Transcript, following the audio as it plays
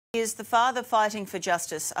He is the father fighting for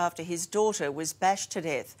justice after his daughter was bashed to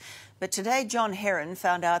death. But today Ms Herron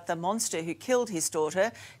found out the monster who killed his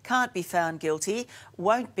daughter can't be found guilty,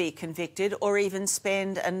 won't be convicted or even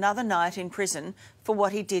spend another night in prison for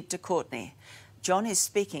what he did to Courtney. John is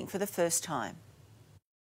speaking for the first time.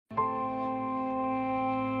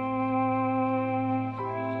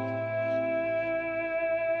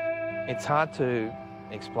 It's hard to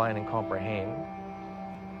explain and comprehend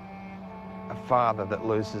a father that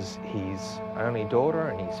loses his only daughter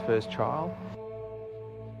and his first child.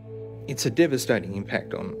 It's a devastating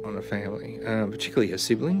impact on a family, particularly her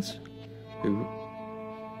siblings, who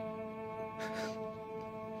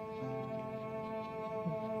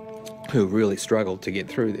really struggled to get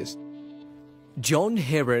through this. Ms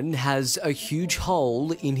Herron has a huge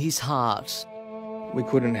hole in his heart. We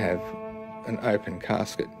couldn't have an open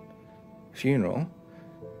casket funeral,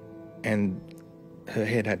 and her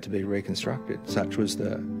head had to be reconstructed. Such was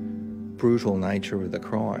the brutal nature of the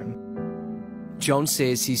crime. John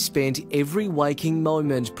says he spent every waking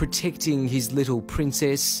moment protecting his little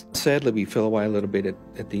princess. Sadly, we fell away a little bit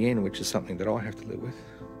at the end, which is something that I have to live with.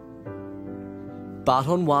 But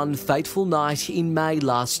on one fateful night in May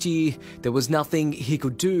last year, there was nothing he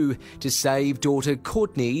could do to save daughter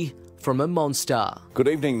Courtney from a monster. Good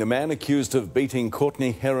evening. The man accused of beating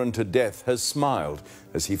Courtney Herron to death has smiled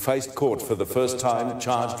as he faced court for the first time,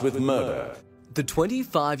 charged with murder. The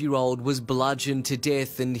 25-year-old was bludgeoned to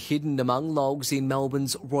death and hidden among logs in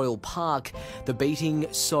Melbourne's Royal Park. The beating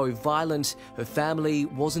so violent, her family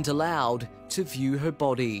wasn't allowed to view her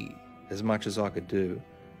body. As much as I could do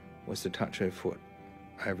was to touch her foot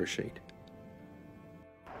over a sheet.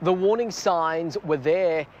 The warning signs were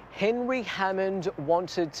there. Henry Hammond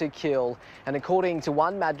wanted to kill, and according to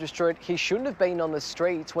one magistrate, he shouldn't have been on the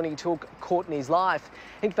streets when he took Courtney's life.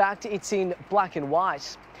 In fact, it's in black and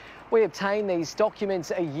white. We obtained these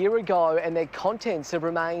documents a year ago, and their contents have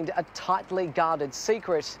remained a tightly guarded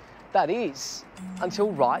secret. That is,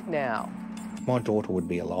 until right now. My daughter would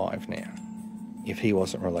be alive now if he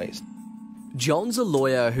wasn't released. John's a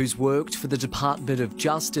lawyer who's worked for the Department of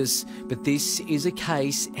Justice, but this is a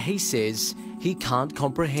case he says he can't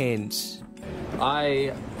comprehend.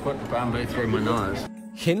 I put the bamboo through my nose.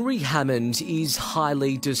 Henry Hammond is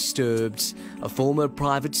highly disturbed. A former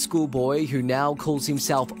private schoolboy who now calls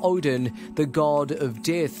himself Odin, the god of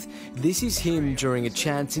death. This is him during a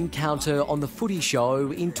chance encounter on the Footy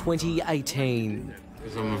Show in 2018.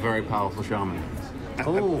 Because I'm a very powerful shaman.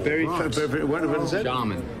 What is that?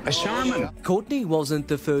 Shaman. A shaman? Courtney wasn't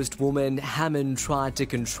the first woman Hammond tried to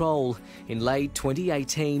control. In late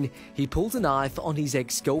 2018, he pulled a knife on his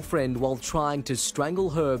ex-girlfriend while trying to strangle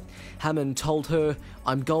her. Hammond told her,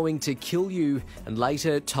 "I'm going to kill you," and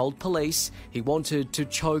later told police he wanted to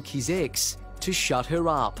choke his ex to shut her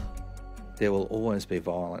up. There will always be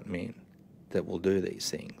violent men that will do these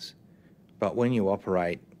things. But when you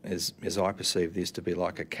operate, as I perceive this to be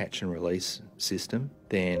like a catch and release system,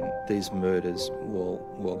 then these murders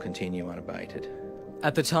will continue unabated.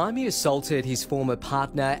 At the time he assaulted his former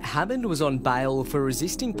partner, Hammond was on bail for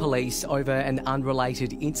resisting police over an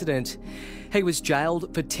unrelated incident. He was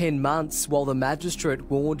jailed for 10 months while the magistrate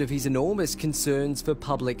warned of his enormous concerns for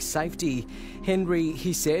public safety. Henry,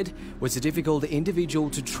 he said, was a difficult individual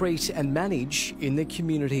to treat and manage in the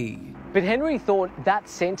community. But Henry thought that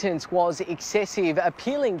sentence was excessive.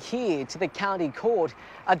 Appealing here to the county court,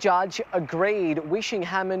 a judge agreed, wishing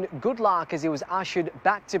Hammond good luck as he was ushered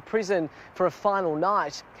back to prison for a final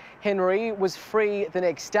night. Henry was free the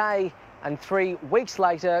next day, and 3 weeks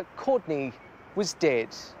later, Courtney was dead.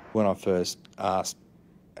 When I first asked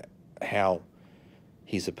how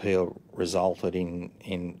his appeal resulted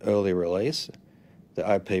in early release, the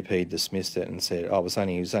OPP dismissed it and said,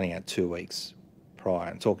 he was only out 2 weeks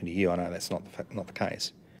prior. And talking to you, I know that's not the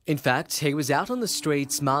case. In fact, he was out on the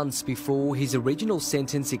streets months before his original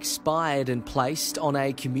sentence expired and placed on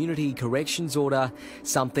a community corrections order,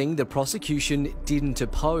 something the prosecution didn't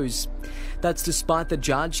oppose. That's despite the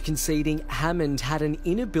judge conceding Hammond had an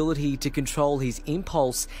inability to control his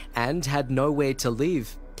impulse and had nowhere to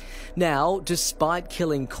live. Now, despite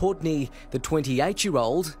killing Courtney, the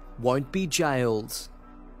 28-year-old won't be jailed.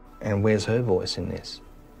 And where's her voice in this?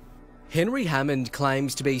 Henry Hammond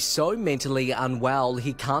claims to be so mentally unwell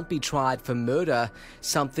he can't be tried for murder,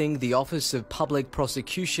 something the Office of Public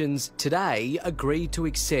Prosecutions today agreed to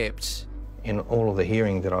accept. In all of the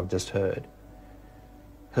hearing that I've just heard,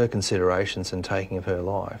 her considerations and taking of her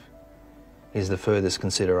life is the furthest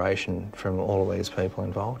consideration from all of these people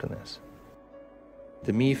involved in this.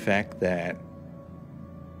 The mere fact that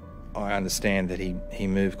I understand that he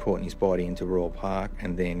moved Courtney's body into Royal Park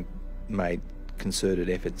and then made concerted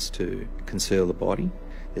efforts to conceal the body,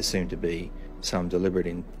 there seemed to be some deliberate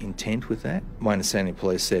intent with that. My understanding,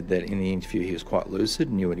 police said that in the interview he was quite lucid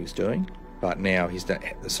and knew what he was doing, but now he's done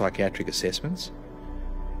the psychiatric assessments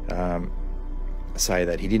say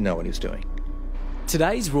that he didn't know what he was doing.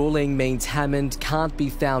 Today's ruling means Hammond can't be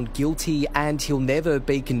found guilty and he'll never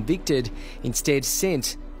be convicted, instead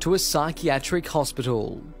sent to a psychiatric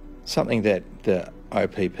hospital. Something that the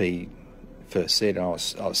OPP first said, I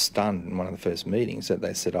was stunned in one of the first meetings, that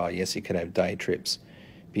they said, oh yes, he could have day trips,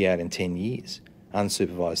 be out in 10 years,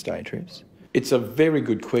 unsupervised day trips. It's a very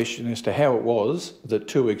good question as to how it was that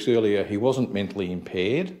 2 weeks earlier he wasn't mentally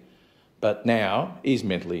impaired, but now is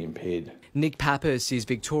mentally impaired. Nick Pappas is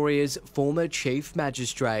Victoria's former Chief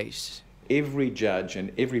Magistrate. Every judge and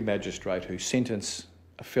every magistrate who sentence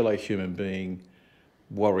a fellow human being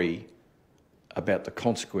worry about the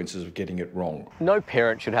consequences of getting it wrong. No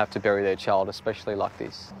parent should have to bury their child, especially like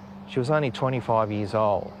this. She was only 25 years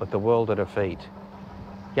old, with the world at her feet.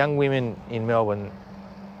 Young women in Melbourne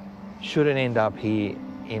shouldn't end up here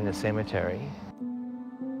in the cemetery.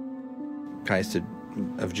 Case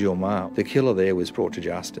of Jill Maher, the killer there was brought to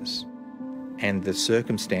justice. And the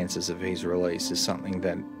circumstances of his release is something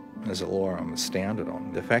that, as a lawyer, I'm astounded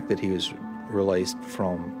on. The fact that he was released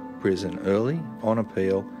from prison early, on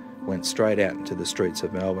appeal, went straight out into the streets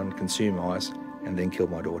of Melbourne, consumed ice, and then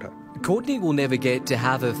killed my daughter. Courtney will never get to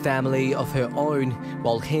have a family of her own,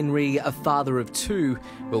 while Henry, a father of 2,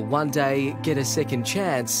 will one day get a second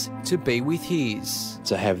chance to be with his.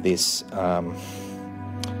 To have this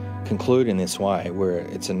conclude in this way, where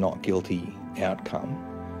it's a not guilty outcome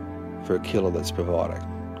for a killer that's provided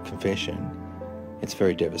confession, it's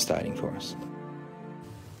very devastating for us.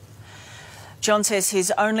 John says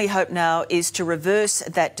his only hope now is to reverse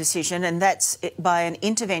that decision, and that's by an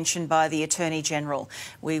intervention by the Attorney General.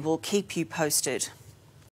 We will keep you posted.